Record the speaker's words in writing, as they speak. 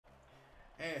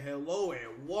And hello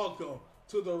and welcome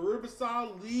to the Riverside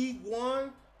League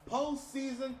One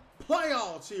postseason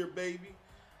playoffs here, baby.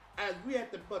 As we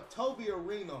at the Batobi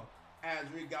Arena, as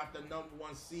we got the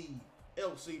 #1 seed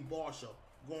FC Barcha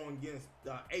going against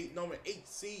the number 8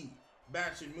 seed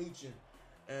Barcha Munchen.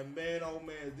 And man, oh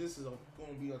man, this is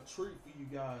going to be a treat for you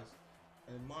guys.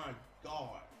 And my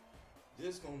God,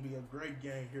 this is going to be a great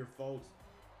game here, folks.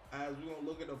 As we're going to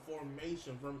look at the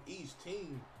formation from each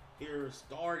team here,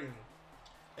 starting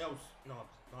not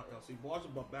LC Barcha,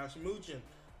 but Barcha Munchen.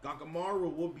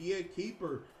 Gakamaru will be a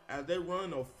keeper as they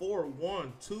run a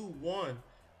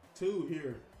 4-1-2-1-2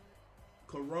 here.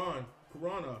 Corona,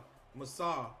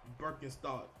 Masa,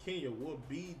 Birkenstock, Kenya will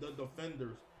be the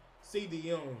defenders.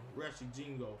 CDM, Reshi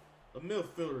Jingo. The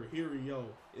midfielder,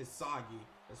 Hirio, Isagi,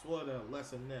 as well as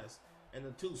Lesson Ness. And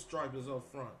the two strikers up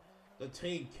front. The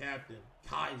team captain,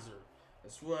 Kaiser,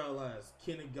 as well as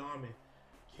Kinigami.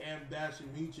 Can Barcha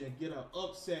Munchen get an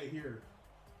upset here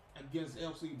against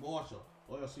FC Barcha,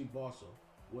 or FC Barcha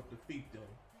will defeat them?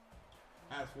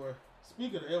 As for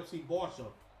speaking of FC Barcha,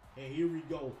 and here we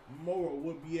go, Mora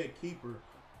will be a keeper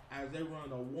as they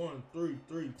run a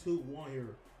 1-3-3-2-1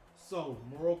 here. So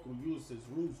Morocco uses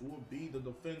Roos will be the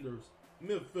defenders,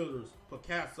 midfielders,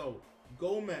 Picasso,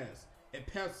 Gomez, and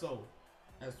Peso,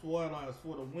 as well as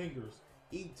for the wingers,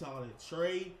 Italy,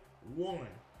 Trey, One,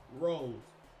 Rose,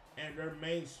 and their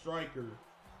main striker,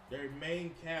 their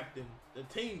main captain, the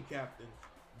team captain,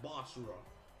 Bashra.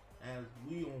 As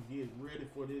we gonna get ready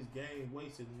for this game,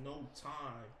 wasting no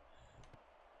time.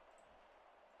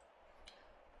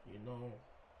 You know,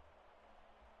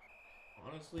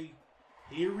 honestly,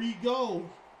 here we go.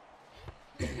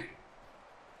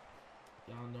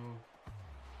 Y'all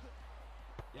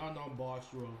know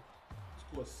Bashra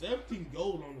scored 17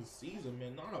 goals on the season,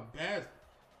 man. Not a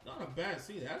bad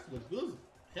season. That's a good,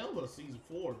 hell of a season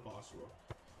for Bashra.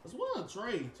 As well as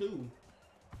trade too.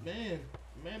 Man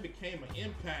became an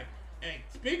impact. And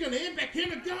speaking of impact,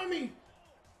 Kinigami!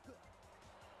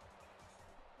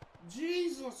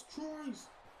 Jesus Christ!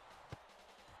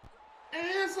 And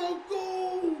it's a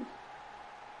goal!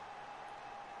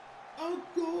 A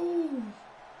goal!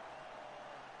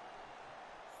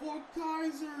 For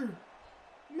Kaiser!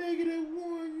 Making it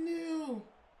 1-0!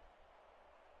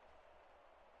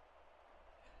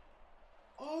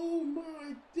 Oh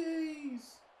my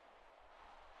days!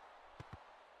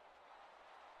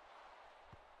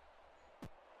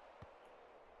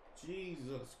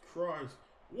 Jesus Christ.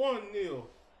 1-0.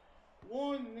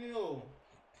 1-0.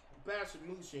 Barcha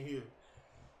Munchen here.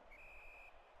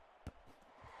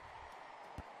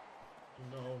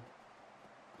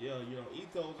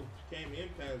 Ito became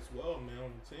impact as well, man,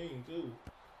 on the team too.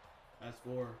 As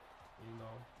for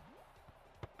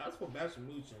Barcha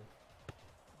Munchen.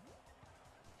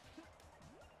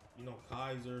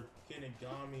 Kaiser,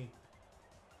 Kinigami.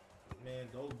 Man,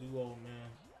 those duo, man.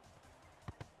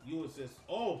 You assist.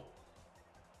 Oh!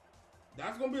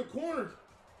 That's gonna be a corner.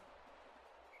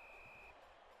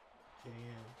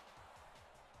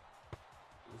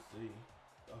 Let's see.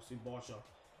 I'll see Barcha.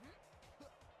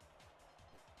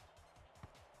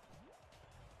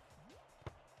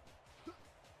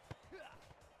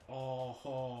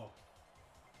 Oh,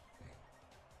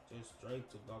 just straight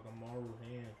to Gakamaru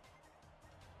hand.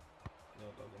 No,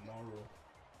 Gakamaru.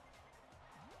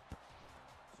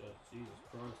 Just Jesus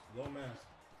Christ. Gomez.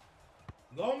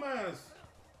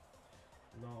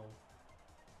 No.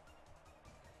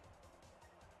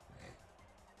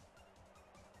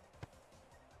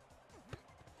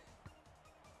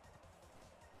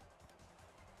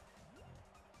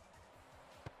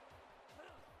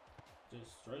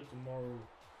 Just straight tomorrow.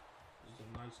 This is a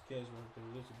nice catch right there.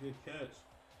 This is a good catch.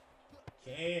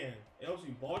 Can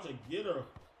LC Barcha get a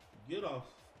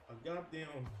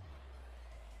goddamn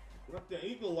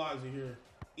equalizer here?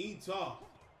 Ita.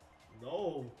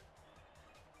 No.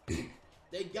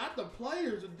 They got the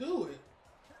players to do it.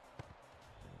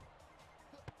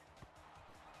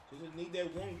 Just need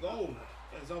that one goal.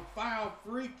 There's a foul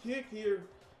free kick here.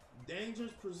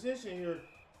 Dangerous position here.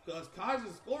 Because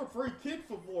Kaiser scored a free kick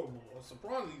for Vormal.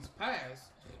 Surprisingly, he's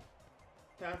passed.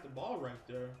 Tapped the ball right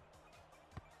there.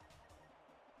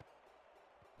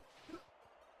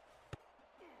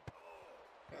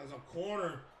 There's a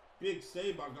corner. Big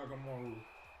save by Gakamaru.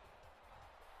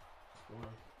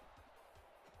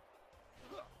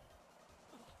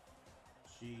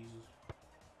 Jesus.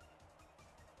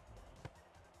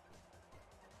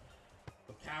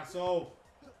 Picasso.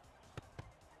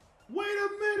 Wait a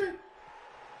minute.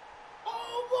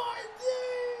 Oh my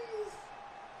days.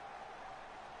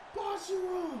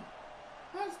 Bashra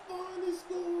has finally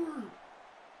scored.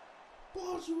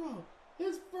 Bashra,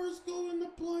 his first goal in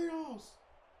the playoffs.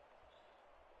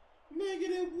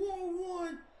 making it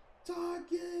 1-1. Tie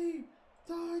game.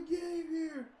 Tie game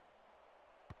here.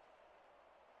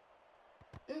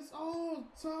 It's all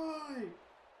tied.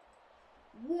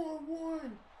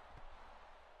 1-1.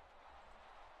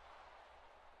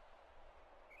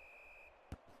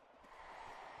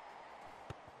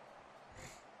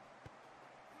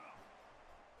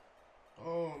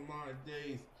 Oh my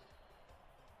days.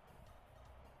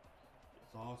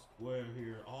 It's all square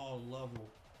here, all level.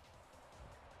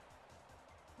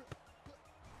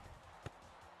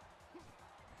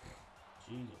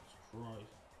 Jesus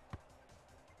Christ.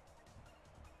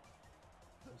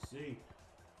 Let's see.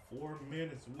 4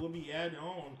 minutes will be added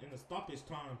on in the stoppage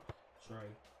time. Trey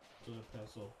to the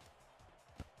peso.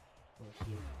 Let's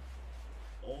see.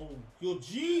 Oh, good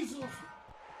Jesus.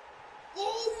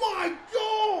 Oh my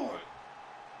God.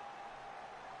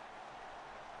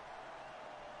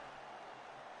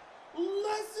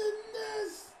 Listen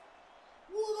this.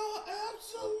 What an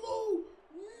absolute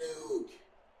nuke.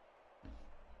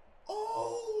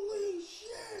 Holy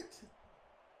shit.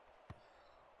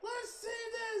 Let's see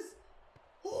this.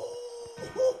 Oh,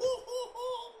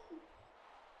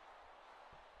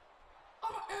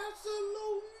 an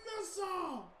absolute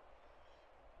missile.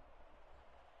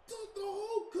 Took the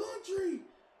whole country.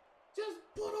 Just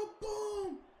put a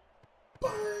bomb.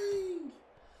 Bang.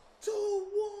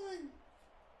 2-1.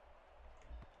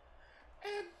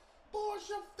 And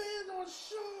Barcha fans are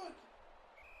shocked.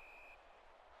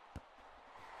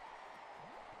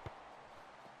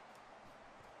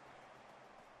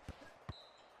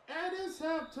 And it's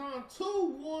halftime,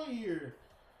 2-1 here.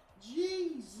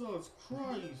 Jesus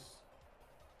Christ.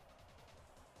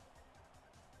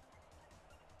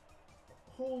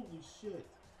 Holy shit.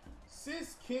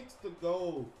 6 kicks to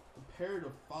go compared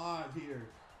to 5 here.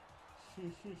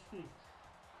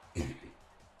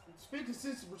 It's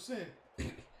 56%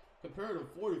 compared to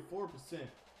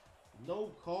 44%.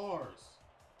 No cards.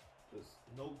 Just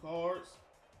no cards.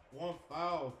 1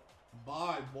 foul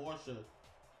by Barcha.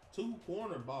 2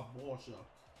 cornered by Barcha.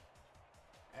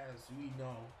 As we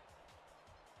know.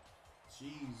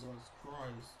 Jesus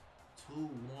Christ. 2-1.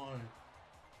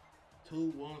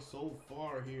 2-1 so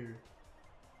far here.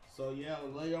 So yeah,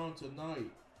 later on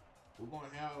tonight, we're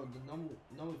gonna have the number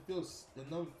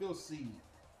 5 seed,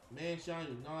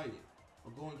 Munchen United.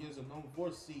 We're going against the number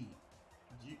 4 seed,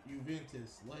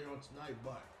 Juventus, later on tonight.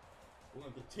 But we're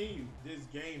gonna continue this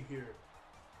game here.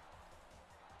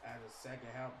 As the second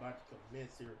half about to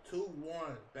commence here,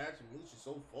 2-1, Barcha Munchen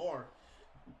so far.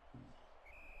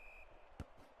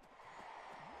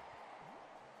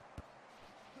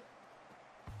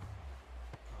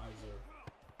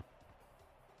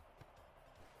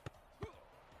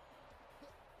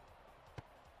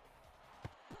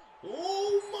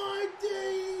 Oh my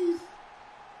days!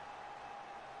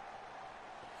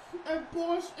 And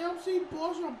MC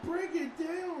Barcha break it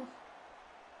down.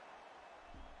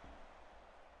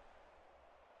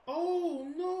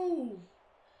 Oh no!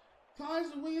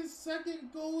 Kaiser with his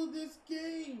second goal of this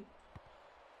game.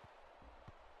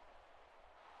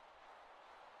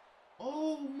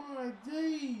 Oh my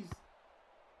days!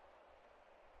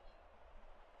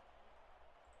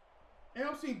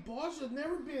 MC Barcha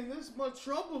never been in this much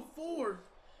trouble before.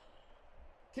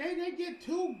 Can they get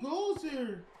 2 goals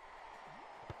here?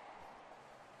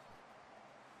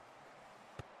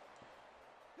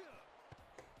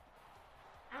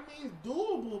 I mean, it's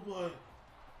doable, but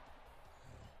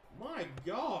my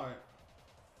God.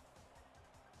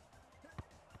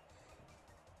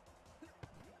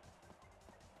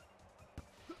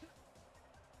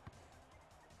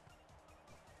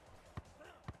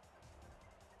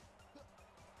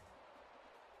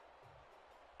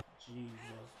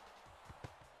 Jesus.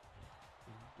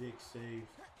 Big save.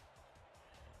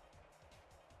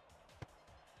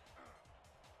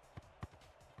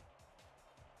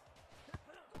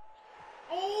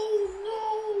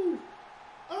 Oh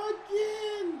no!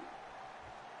 Again!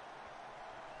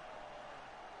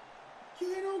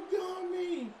 Kano got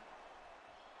me!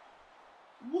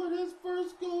 What his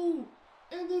first goal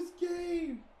in this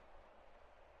game?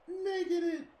 Making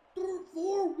it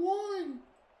 4-1!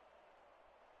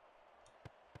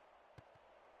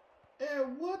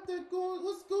 And what's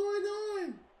going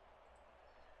on?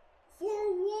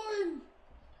 4-1.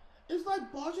 It's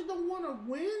like Barcha don't want to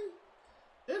win.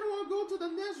 They don't want to go to the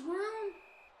next round.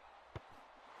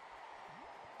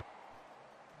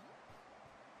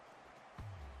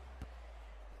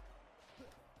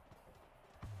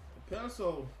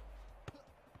 Peso.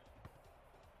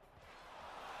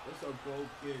 That's a goal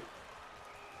kick.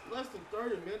 Less than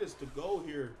 30 minutes to go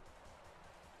here.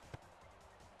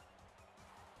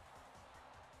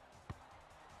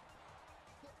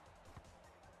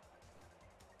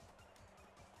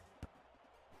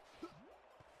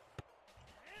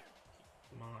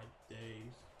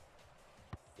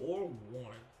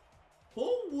 4-1.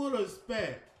 Who would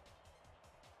expect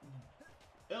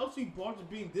LC Barcha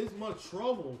being this much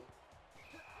trouble?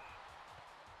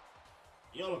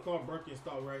 Yellow card,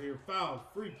 Birkenstock right here. Foul,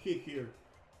 free kick here.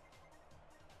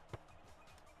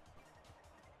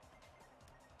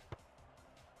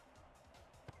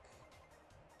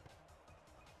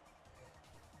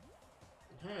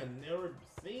 I had never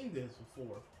seen this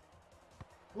before.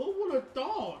 Who would have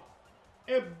thought?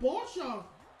 And Barcha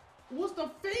was the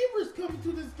favorites coming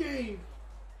to this game.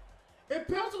 And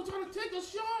Pelso trying to take a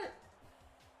shot.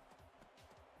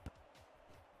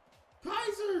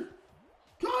 Kaiser!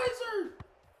 Kaiser!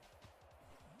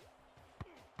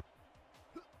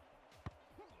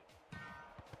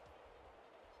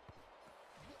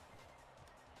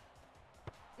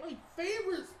 Like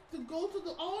favorites to go to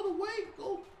the all the way,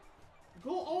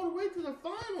 go all the way to the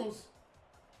finals.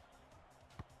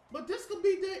 But this could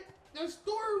be that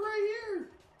story right here.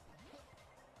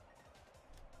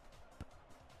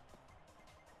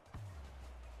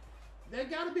 That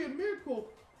gotta be a miracle.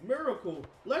 Miracle.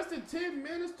 Less than 10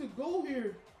 minutes to go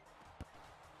here.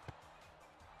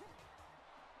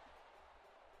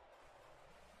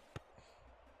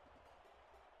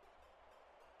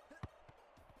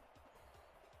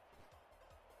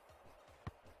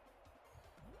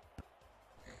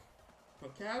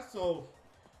 Picasso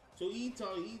to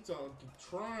Ito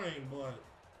trying, but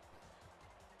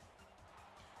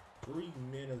 3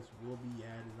 minutes will be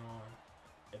added on.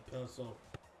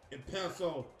 And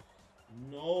Pencil,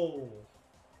 no.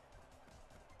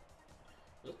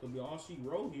 This could be all she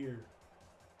wrote here.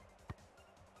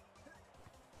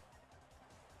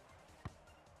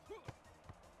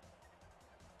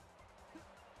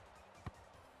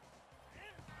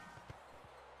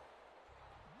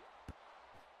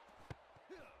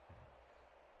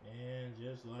 And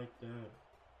just like that,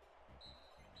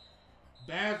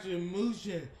 Barcha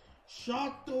Munchen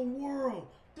shocked the world,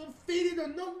 defeated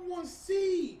the #1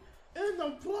 seed in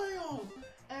the playoffs,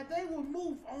 and they will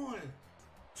move on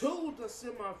to the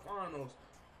semifinals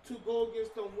to go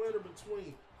against the winner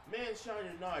between Manchester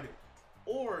United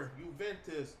or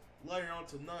Juventus later on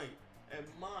tonight. And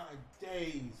my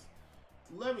days,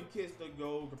 11 kicks to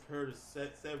go compared to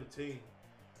 17.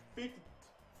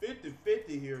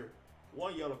 50-50 here.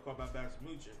 1 yellow card by Barcha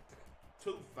Munchen.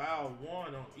 2 foul,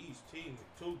 1 on each team.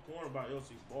 2 cornered by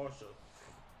LC Barcha.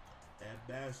 And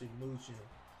Barcha Munchen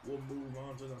will move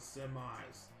on to the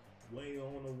semis. Waiting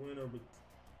on the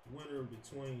winner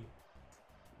between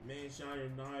Manchester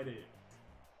United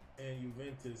and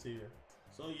Juventus here.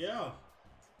 So yeah,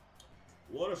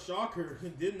 what a shocker.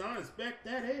 Did not expect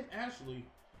that, actually.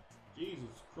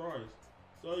 Jesus Christ.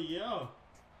 So yeah,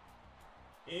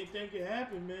 anything can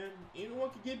happen, man. Anyone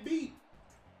can get beat.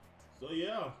 So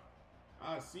yeah,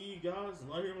 I'll see you guys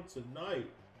later on tonight.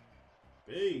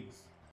 Peace.